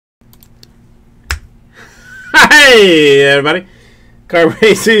Hey, everybody. Card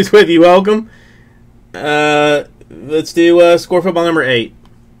Jesus with you. Welcome. Let's do score football number 8.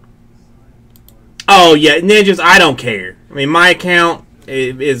 Oh, yeah. Ninjas, I don't care. I mean, my account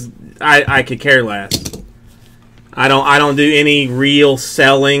is... I could care less. I don't do any real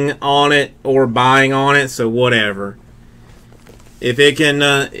selling on it or buying on it, so whatever. If it can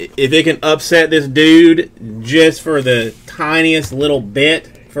upset this dude just for the tiniest little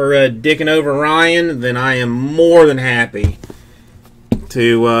bit for dicking over Ryan, then I am more than happy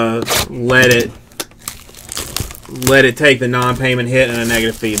to let it take the non-payment hit and a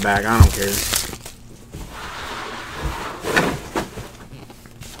negative feedback. I don't care.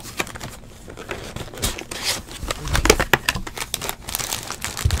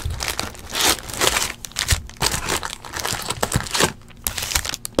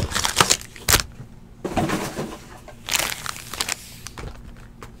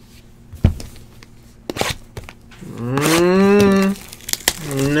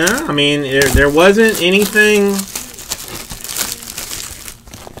 No, I mean, there wasn't anything.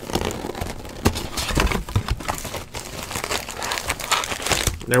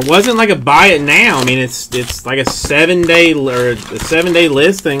 There wasn't like a buy it now. I mean, it's like a 7-day or a 7-day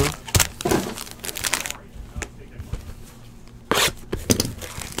listing.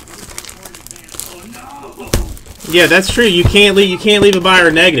 Yeah, that's true. You can't leave a buy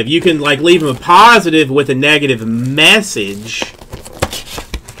or negative. You can like leave them a positive with a negative message,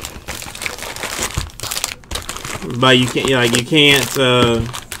 but you can't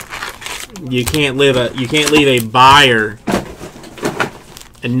leave a buyer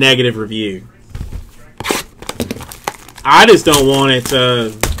a negative review. I just don't want it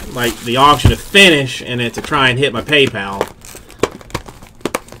to like the auction to finish and it to try and hit my PayPal.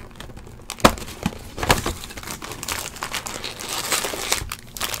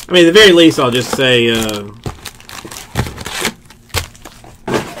 I mean, at the very least, I'll just say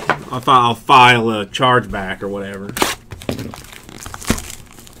I'll file a chargeback or whatever.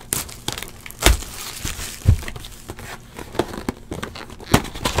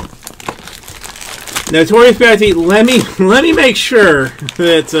 Notorious Bounty, let me make sure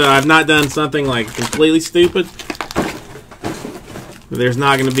that I've not done something like completely stupid. There's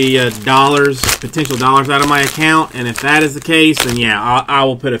not going to be potential dollars out of my account, and if that is the case, then yeah, I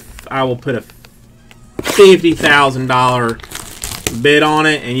will put a $50,000 bid on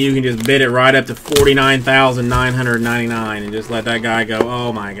it, and you can just bid it right up to $49,999, and just let that guy go.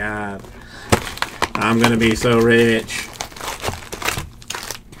 Oh my God, I'm going to be so rich.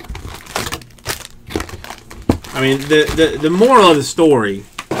 I mean, the moral of the story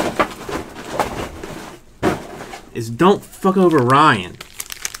is don't fuck over Ryan.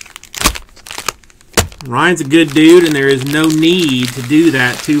 Ryan's a good dude, and there is no need to do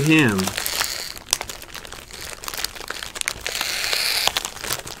that to him.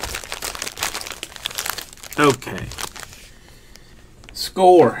 Okay.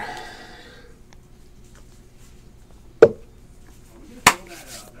 Score.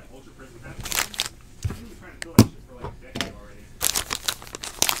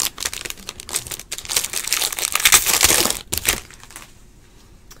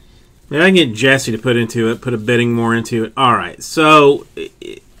 Maybe I can get Jesse to put a bidding more into it. All right, so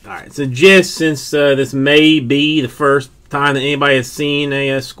just since this may be the first time that anybody has seen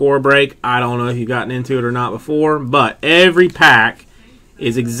a score break, I don't know if you've gotten into it or not before, but every pack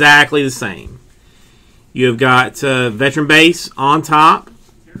is exactly the same. You've got veteran base on top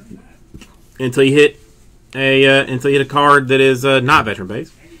until you hit a card that is not veteran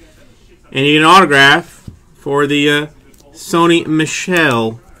base, and you get an autograph for the Sony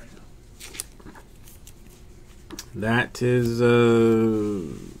Michel. That is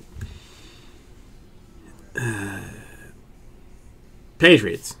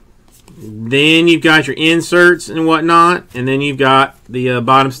Patriots. Then you've got your inserts and whatnot, and then you've got the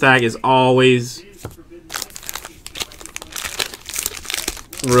bottom stack is always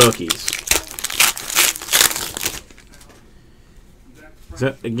rookies.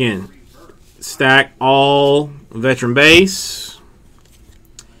 So again, stack all veteran base.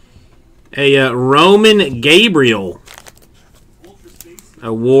 A Roman Gabriel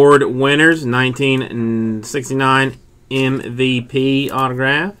award winners 1969 MVP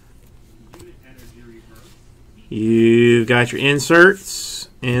autograph. You've got your inserts,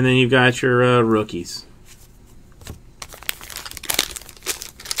 and then you've got your rookies.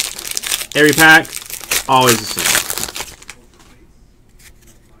 Every pack, always the same.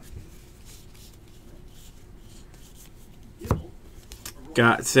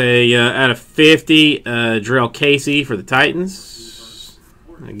 Got, say, out of 50, Jarrell Casey for the Titans.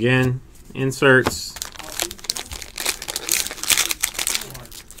 Again, inserts.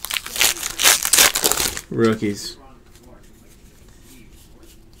 Rookies.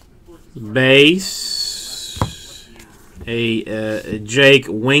 Base. A Jake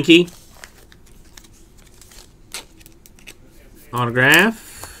Winky.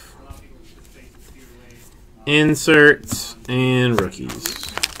 Autograph. Inserts and rookies.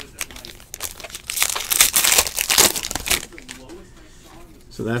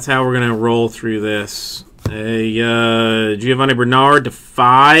 So that's how we're going to roll through this. A Giovanni Bernard to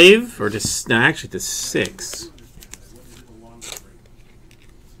 5, or to actually to 6.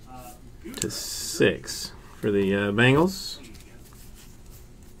 To 6 for the Bengals.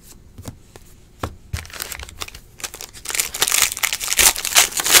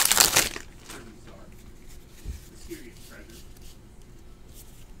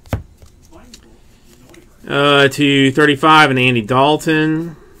 To 35 and Andy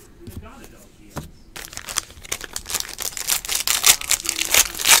Dalton.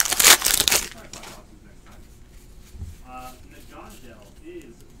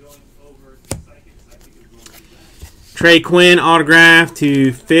 Trey Quinn autograph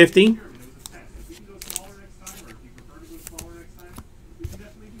to 50.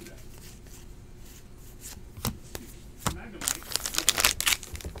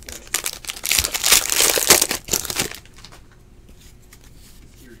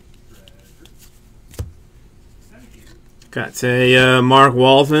 Got a Mark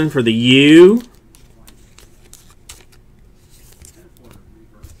Walton for the U.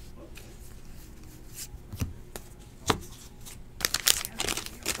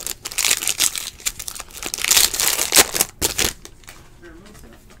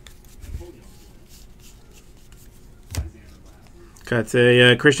 Got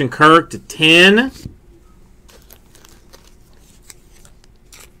a Christian Kirk to 10. For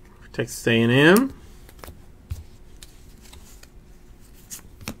Texas A&M.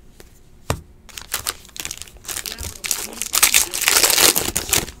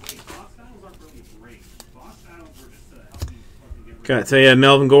 Got a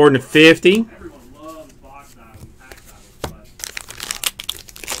Melvin Gordon to 50.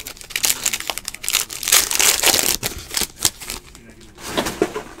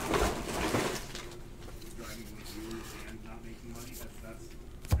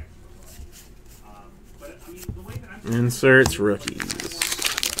 Inserts rookies.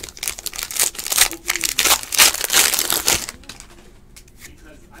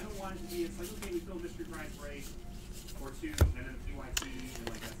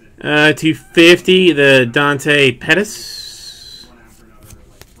 $250, the Dante Pettis.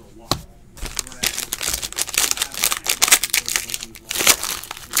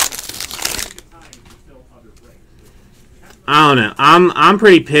 I don't know. I'm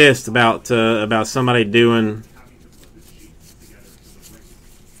pretty pissed about somebody doing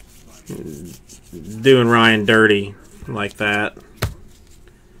Ryan dirty like that.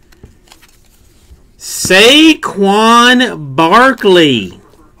 Saquon Barkley.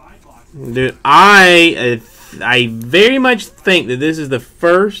 Dude, I very much think that this is the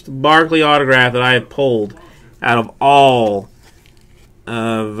first Barkley autograph that I have pulled out of all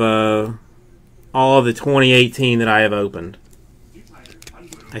of the 2018 that I have opened.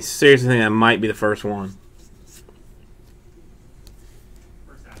 I seriously think that might be the first one.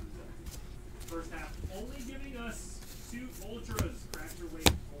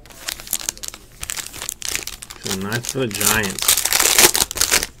 So nice for the Giants.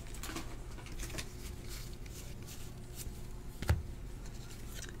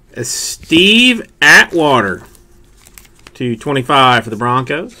 A Steve Atwater to 25 for the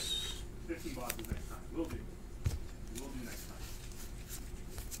Broncos.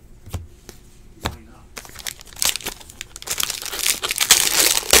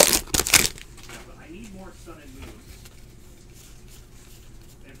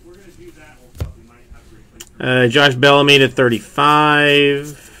 Josh Bellamy to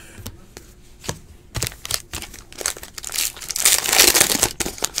 35.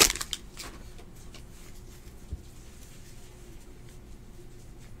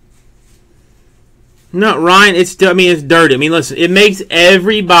 No, Ryan, it's dirty. I mean, listen, it makes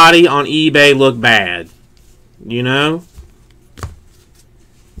everybody on eBay look bad. You know?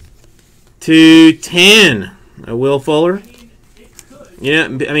 To 10, a Will Fuller. Yeah,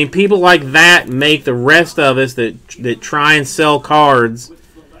 I mean, people like that make the rest of us that try and sell cards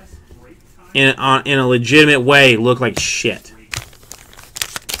in a legitimate way look like shit.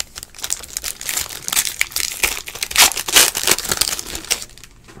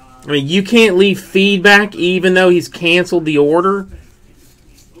 I mean, you can't leave feedback even though he's canceled the order.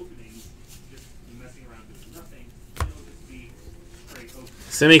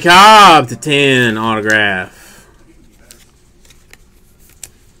 Semi Cobb to 10 autograph.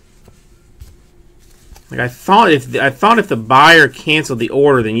 Like I thought if the buyer canceled the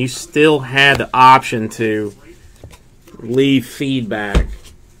order, then you still had the option to leave feedback.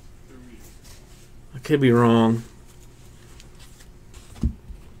 I could be wrong.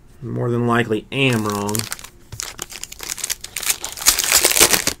 More than likely am wrong.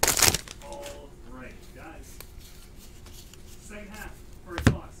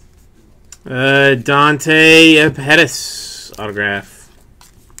 Dante Pettis autograph.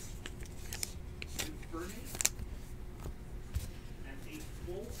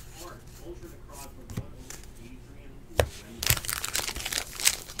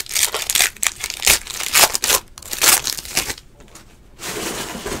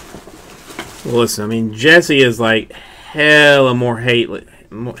 Well, listen, I mean, Jesse is like hell more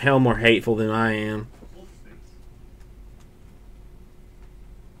hateful than I am.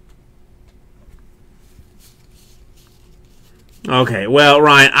 Okay, well,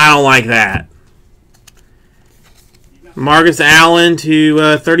 Ryan, I don't like that. Marcus Allen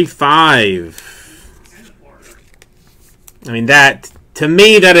to 35. I mean, that to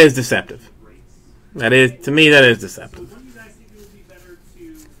me that is deceptive. To me that is deceptive.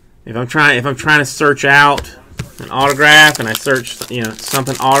 If I'm trying to search out an autograph and I search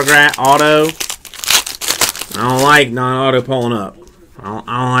something autograph auto, I don't like non-auto pulling up. I don't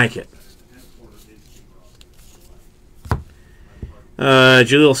like it.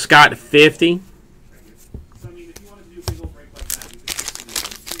 Jaleel Scott to 50.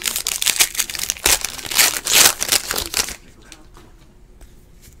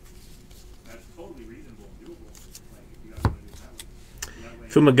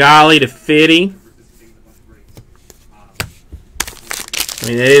 Fumagalli to 50. I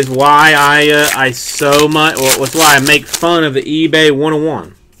mean, that is why I so much. Well, that's why I make fun of the eBay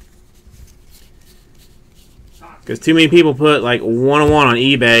 101. Because too many people put like 101 on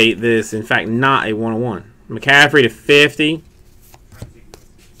eBay. This, in fact, not a 101. McCaffrey to 50.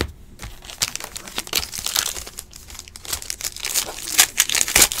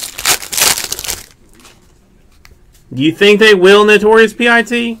 Do you think they will Notorious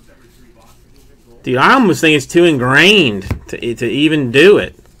PIT? Dude, I almost think it's too ingrained to even do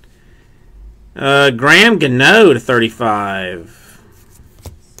it. Graham Gano to 35.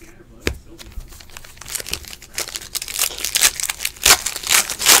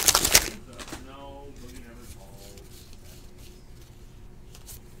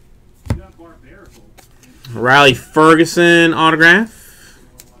 Riley Ferguson autograph.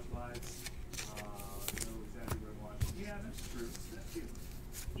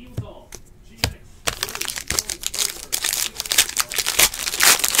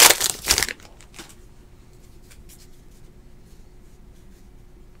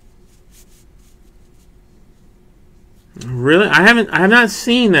 Really? I have not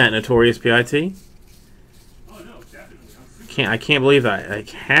seen that Notorious PIT. I can't believe I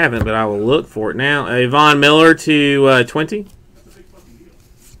haven't, but I will look for it now. Von Miller to 20.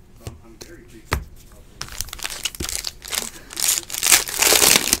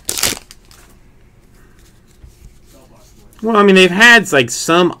 Well, I mean, they've had like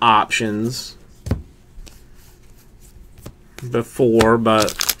some options before,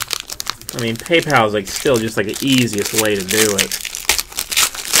 but I mean, PayPal is like still just like the easiest way to do it.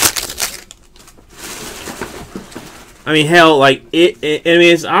 I mean, hell, like I mean,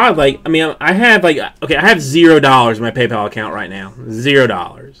 it's odd. Like, I mean, I have like, okay, I have $0 in my PayPal account right now,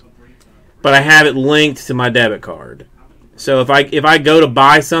 $0, but I have it linked to my debit card. So if I go to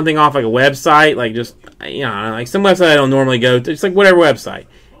buy something off like a website, like just like some website I don't normally go to, just like whatever website,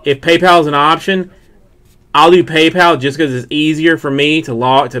 if PayPal is an option, I'll do PayPal just because it's easier for me to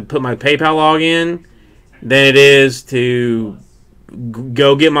put my PayPal login than it is to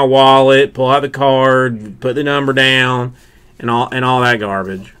go get my wallet, pull out the card, put the number down, and all that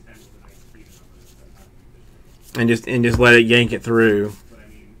garbage, and just let it yank it through.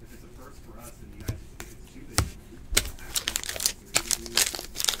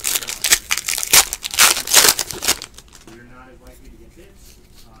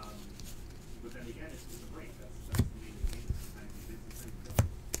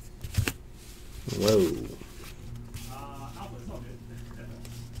 Whoa.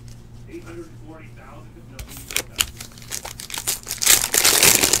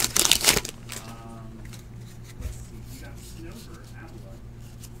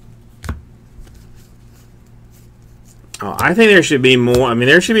 Oh, I think there should be more. I mean,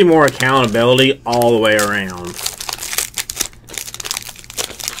 there should be more accountability all the way around.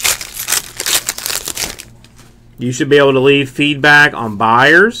 You should be able to leave feedback on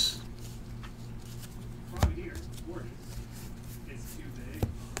buyers.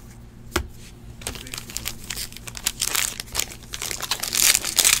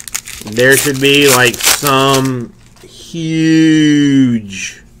 There should be like some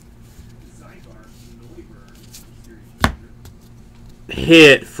huge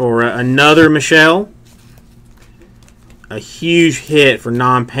hit for another Michelle. A huge hit for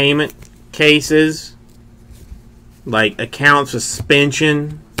non-payment cases. Like account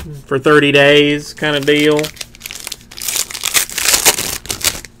suspension for 30 days kind of deal.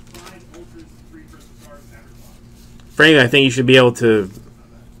 Frankly, I think you should be able to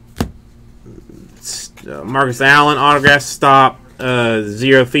Marcus Allen autograph stop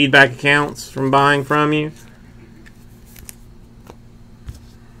 0 feedback accounts from buying from you.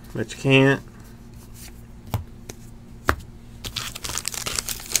 But you can't.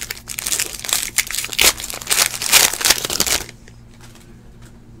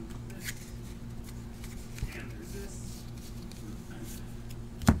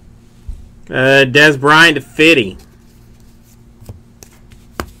 Des Bryant to 50.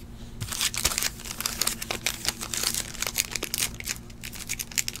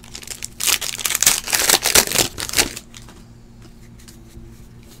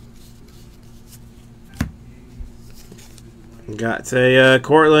 Got a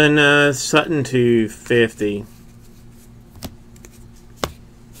Cortland Sutton to 50.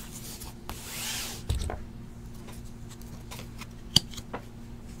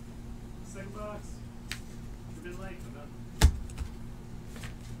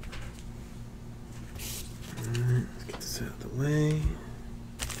 Let's get this out of the way.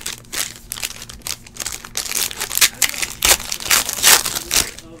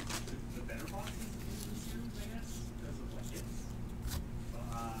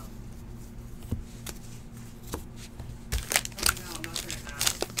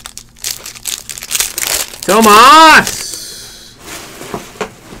 Tomas!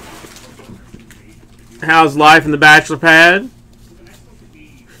 How's life in the bachelor pad?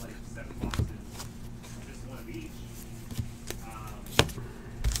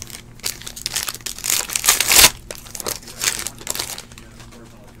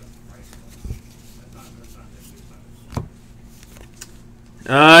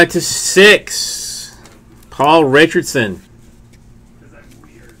 To 6. Paul Richardson.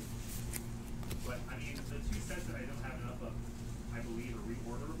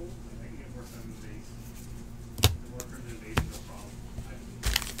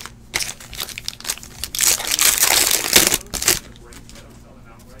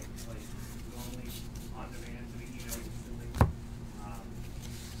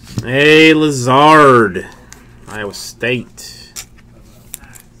 Hey, Lazard, Iowa State.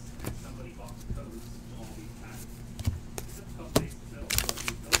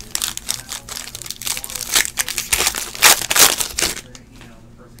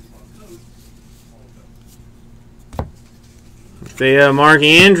 The Mark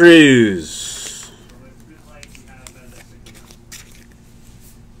Andrews.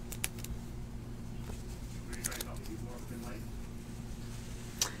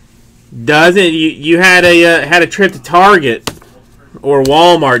 Doesn't you had a trip to Target or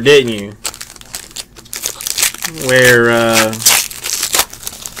Walmart, didn't you? Where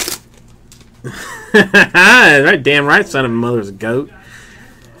right, damn right, son of a mother's a goat.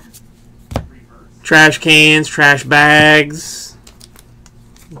 Trash cans, trash bags,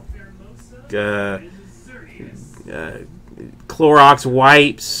 Clorox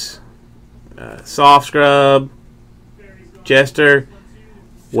wipes, soft scrub, Jester.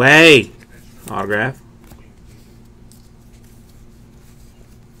 Way autograph.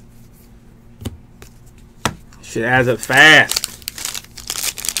 Shit adds up fast.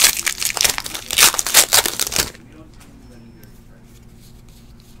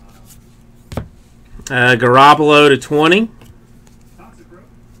 Garoppolo to 20.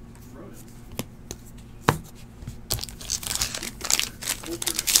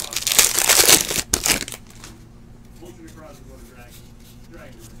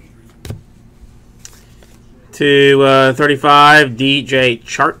 To 35, DJ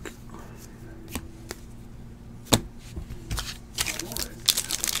Chark.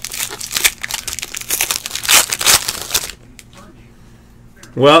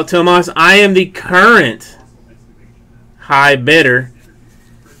 Well, Tomas, I am the current high bidder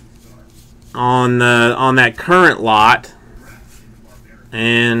on that current lot,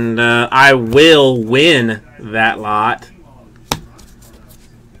 and I will win that lot.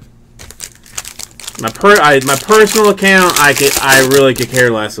 My personal account, I really could care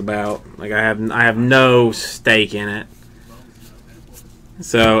less about. Like I have no stake in it.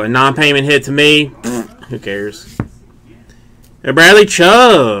 So a non-payment hit to me, who cares? A Bradley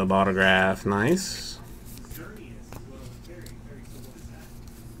Chubb autograph, nice.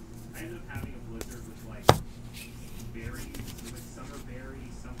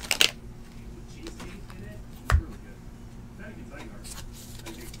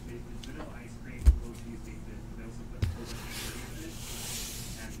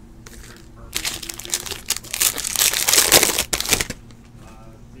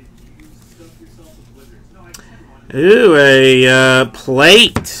 Ooh, a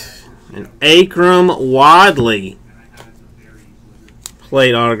plate. An Akram Wadley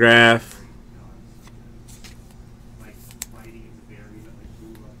plate autograph.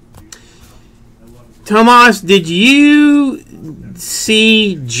 Tomas, did you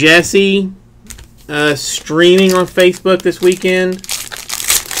see Jesse streaming on Facebook this weekend?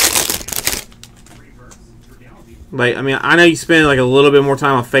 Like, I mean, I know you spend like a little bit more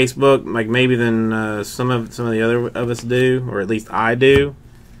time on Facebook, like maybe than some of the other of us do, or at least I do.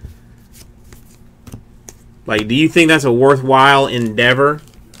 Like, do you think that's a worthwhile endeavor?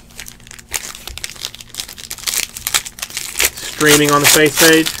 Streaming on the face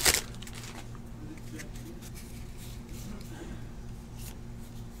page.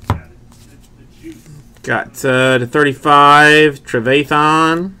 Got to 35,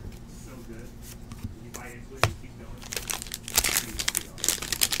 Trevathan.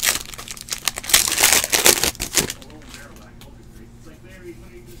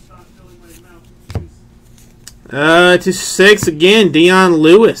 To 6 again, Dion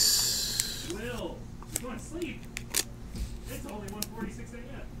Lewis. Will, you're going to sleep. It's only 1:46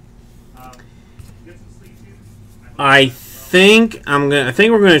 a.m. Get some sleep, dude. I think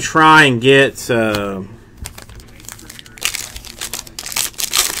we're gonna try and get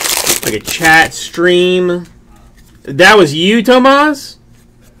like a chat stream. That was you, Tomas?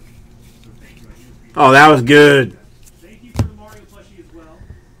 Oh, that was good.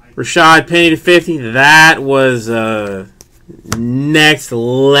 Rashad Penny to 50. That was next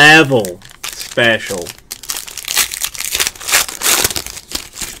level special.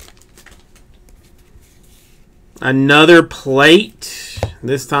 Another plate.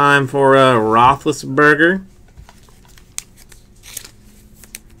 This time for Roethlisberger.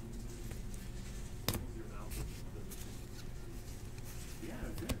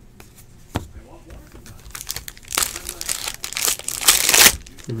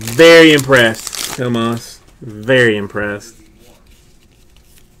 Very impressed, Tomas. Very impressed.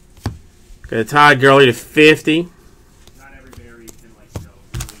 Got a Todd Gurley to 50.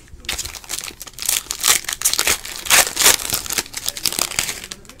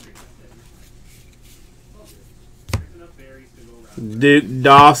 Duke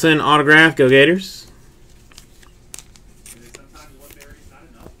Dawson autograph. Go Gators.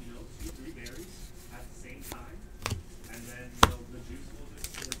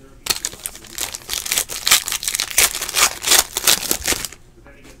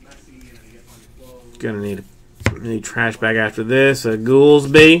 Gonna need trash bag after this.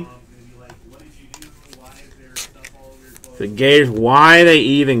 Goolsby. The Gators. Why they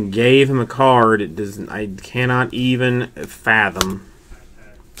even gave him a card? It doesn't. I cannot even fathom.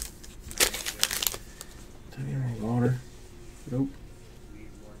 Water. Nope.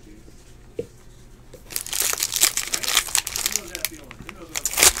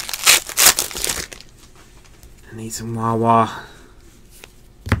 I need some Wawa.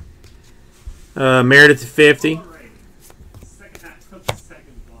 Meredith to 50.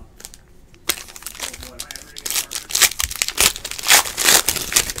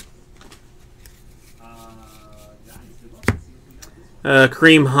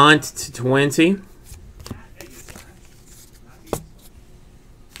 Kareem Hunt to 20.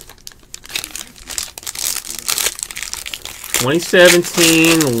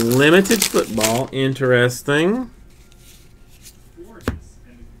 (2017) limited football. Interesting.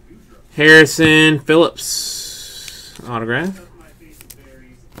 Harrison Phillips autograph.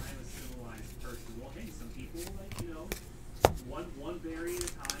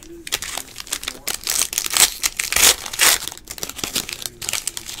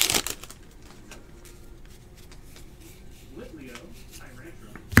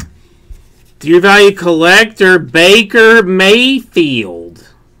 Dear Value Collector Baker Mayfield.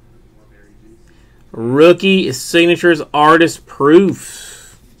 Rookie Signatures Artist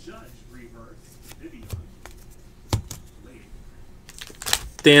Proof.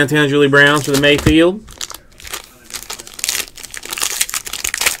 Downtown Julie Browns for the Mayfield.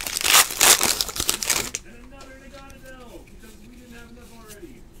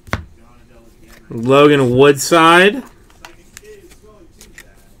 Logan Woodside.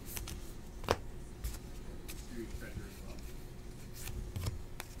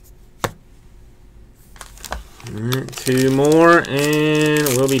 Alright, 2 more, and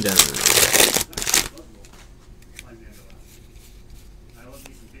we'll be done.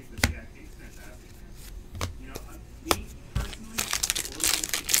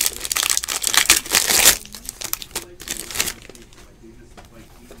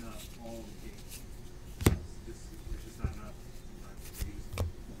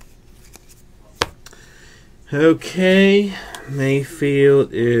 Okay, Mayfield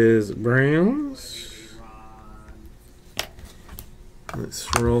is Browns. Let's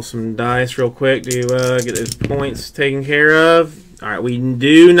roll some dice real quick to get those points taken care of. All right, we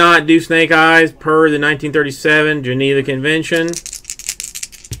do not do snake eyes per the 1937 Geneva Convention.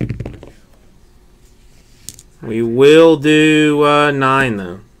 We will do 9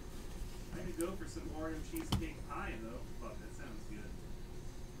 though.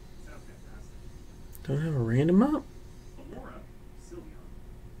 Don't have a random up?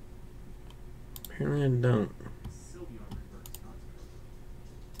 Apparently I don't.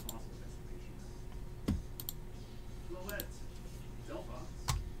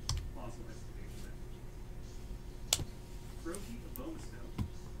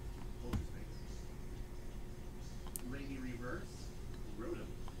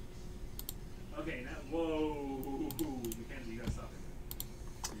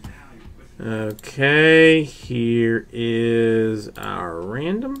 Okay, here is our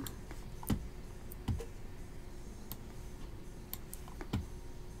random.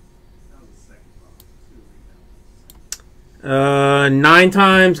 Nine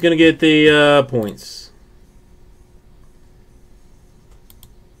times gonna get the points.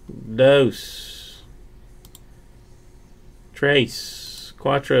 Dos. Tres.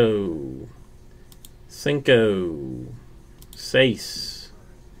 Cuatro. Cinco. Seis.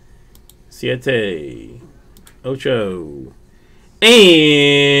 Siete, ocho,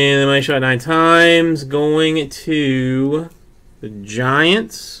 and the money shot 9 times going to the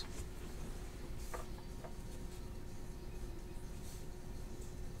Giants.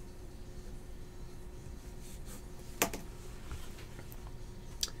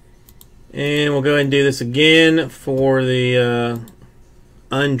 And we'll go ahead and do this again for the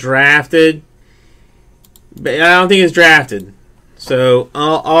undrafted. But I don't think it's drafted. So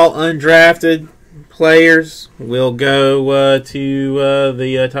all undrafted players will go to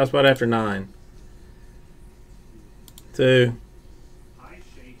the top spot after 9. 2,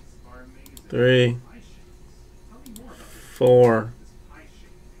 3, 4,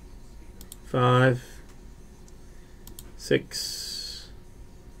 5, 6,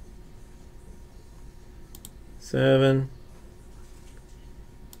 7,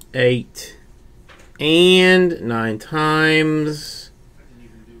 8. And 9 times.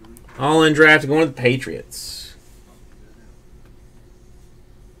 All in draft going to the Patriots.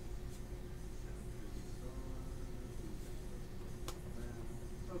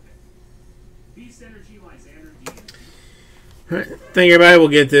 Alright, thank you everybody. We'll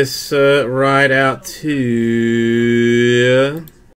get this right out to